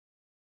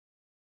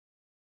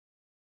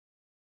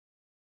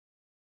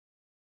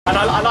And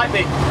I like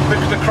the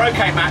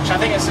croquet match. I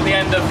think it's at the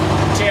end of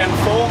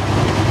TN4.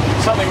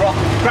 Something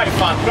rotten. Great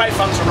fun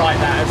to write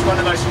that. It's one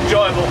of the most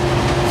enjoyable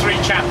 3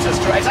 chapters.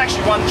 It's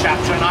actually 1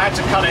 chapter, and I had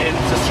to cut it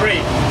into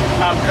 3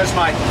 because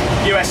my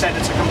US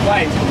editor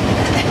complained.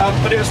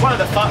 But it was one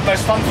of the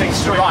most fun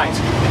things to write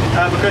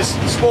because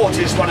sport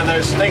is one of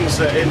those things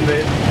that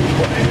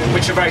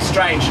which are very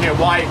strange. You know,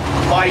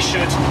 why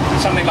should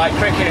something like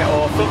cricket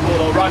or football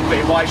or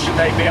rugby, why should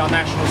they be our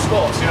national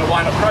sports? You know,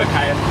 why not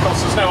croquet? And of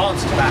course, there's no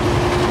answer to that.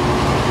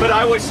 But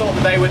I always thought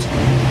that they would,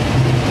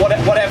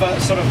 whatever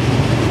sort of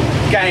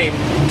game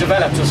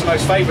developed as the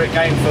most favourite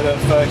game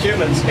for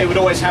humans, it would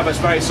always have a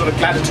very sort of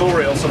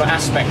gladiatorial sort of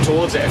aspect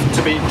towards it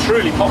to be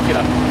truly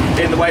popular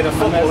in the way that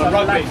football and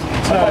rugby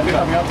are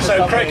popular.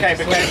 So croquet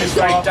became this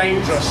very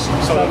dangerous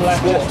sort of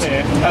sport,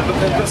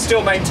 but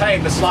still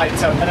maintain the slight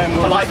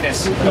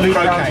politeness of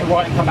croquet,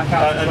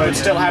 and would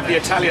still have the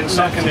Italian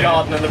sunken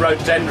garden and the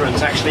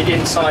rhododendrons actually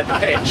inside the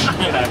pitch,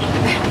 you know.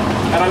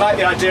 And I like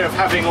the idea of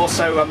having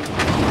also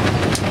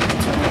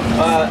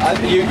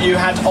you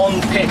had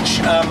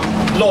on-pitch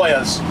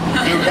lawyers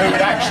who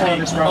would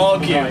actually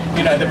argue,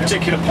 you know, the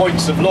particular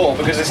points of law,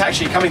 because it's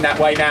actually coming that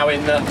way now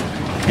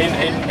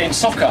in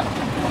soccer.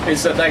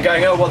 Is that they're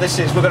going, oh well,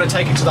 we're going to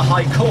take it to the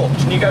High Court,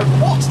 and you go,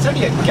 what? It's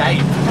only a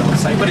game,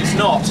 but it's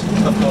not,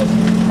 of course.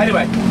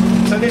 Anyway,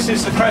 so this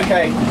is the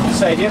croquet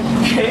stadium.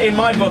 In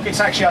my book, it's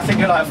actually, I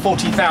think, like a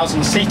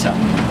 40,000 seater.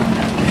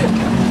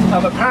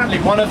 Apparently,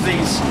 one of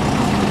these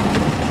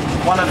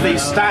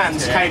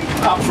stands came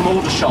up from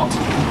Aldershot,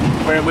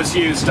 where it was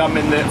used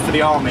for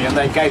the army, and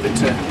they gave it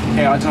to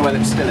here. I don't know whether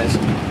it still is.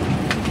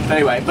 But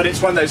anyway, but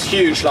it's one of those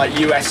huge, like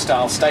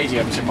US-style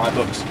stadiums in my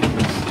books,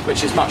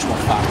 which is much more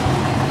fun.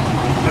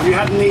 Have you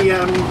had any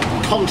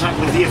contact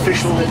with the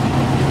official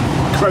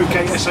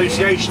croquet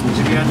associations?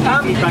 Have you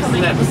had any feedback from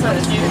them?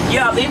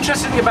 Yeah, the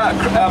interesting thing about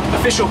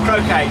official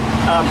croquet,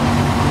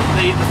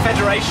 the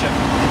federation.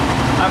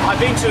 I've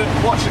been to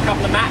watch a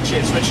couple of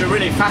matches, which are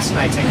really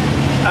fascinating.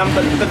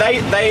 But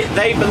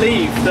they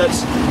believe that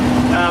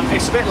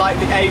it's a bit like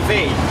the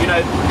AV, you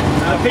know,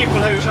 the people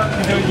who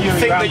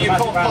think that you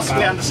can't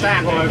possibly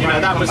understand it, you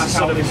know, that was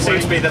sort of,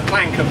 seems to be the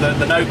plank of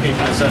the no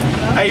people. So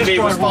AV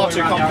was far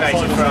too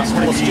complicated for us,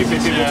 for stupid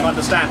people to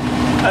understand.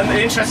 And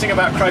the interesting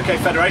about Croquet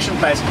Federation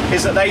players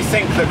is that they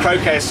think that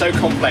croquet is so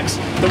complex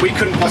that we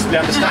couldn't possibly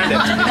understand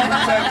it.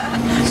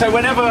 So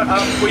whenever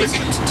we used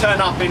to turn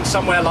up in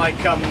somewhere like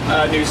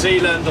New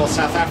Zealand or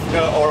South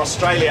Africa or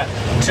Australia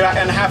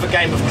and have a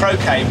game of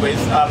croquet with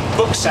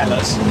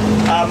booksellers,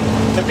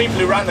 the people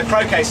who ran the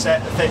croquet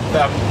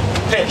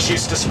pitch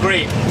used to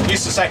scream,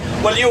 used to say,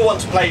 well, you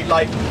want to play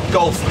like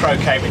golf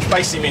croquet, which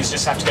basically means you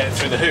just have to get it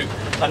through the hoop.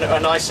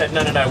 And I said,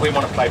 no, we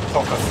want to play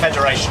proper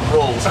federation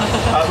rules,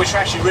 which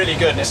are actually really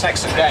good, and it's an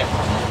excellent game.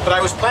 But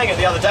I was playing it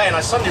the other day, and I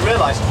suddenly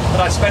realised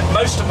that I'd spent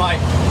most of my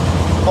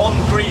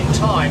on-green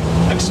time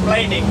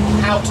explaining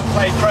how to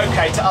play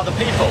croquet to other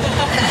people.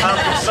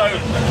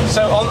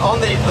 So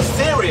on the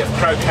theory of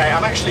croquet,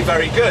 I'm actually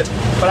very good,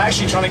 but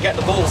actually trying to get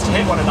the balls to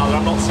hit one another,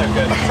 I'm not so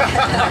good.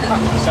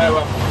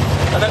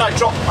 And then I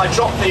dropped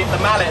the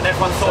mallet, and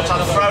everyone thought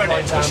I'd thrown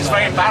it, which is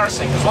very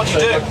embarrassing, because what you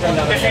do,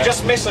 if you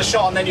just miss a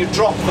shot and then you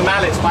drop the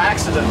mallets by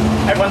accident,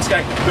 everyone's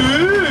going,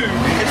 ooh,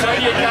 it's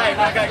only a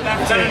game. I go,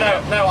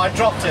 no, I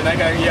dropped it. They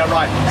go, yeah,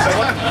 right. So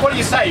what do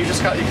you say? You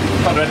can't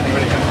do anything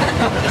really good.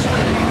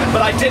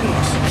 But I didn't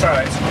throw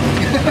it.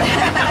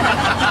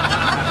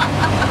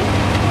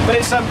 But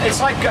it's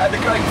like,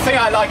 the thing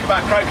I like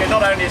about croquet,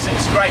 not only is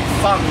it's great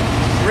fun,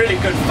 really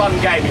good fun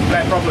game, you can play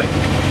it properly,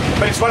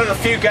 but it's one of the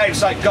few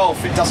games like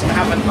golf, it doesn't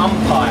have an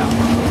umpire,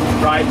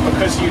 right?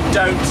 Because you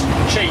don't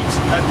cheat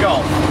at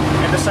golf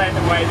in the same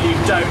way that you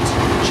don't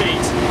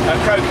cheat at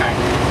croquet.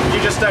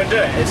 You just don't do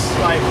it. It's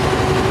like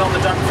not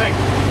the done thing.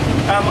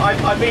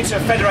 I've been to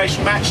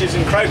federation matches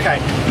in croquet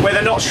where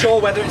they're not sure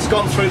whether it's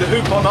gone through the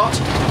hoop or not,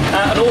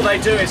 and all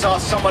they do is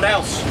ask someone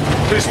else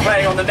who's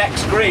playing on the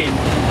next green,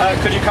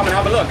 could you come and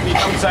have a look? And he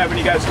comes over and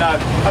he goes, no,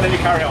 and then you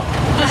carry on.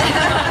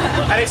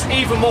 And it's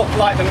even more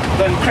polite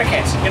than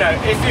cricket. You know,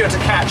 if you were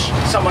to catch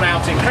someone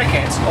out in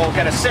cricket or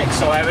get a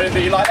six or whatever, it'd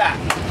be like that.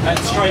 And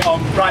straight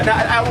on. Right,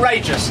 that's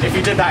outrageous. If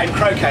you did that in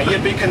croquet,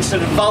 you'd be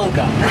considered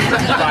vulgar.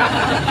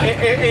 Right.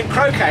 In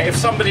croquet, if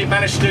somebody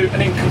managed to do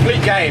an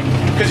incomplete game,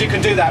 because you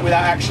can do that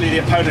without actually the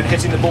opponent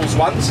hitting the balls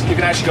once, you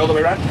can actually go all the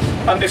way around.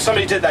 And if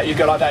somebody did that, you'd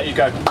go like that, you'd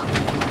go,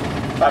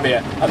 that'd be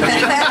it. And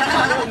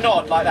then you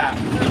nod like that.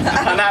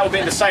 And that would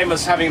be the same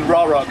as having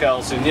rah-rah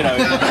girls in, you know,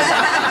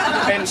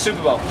 in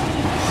Super Bowl.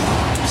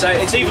 So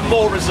it's even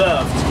more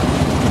reserved.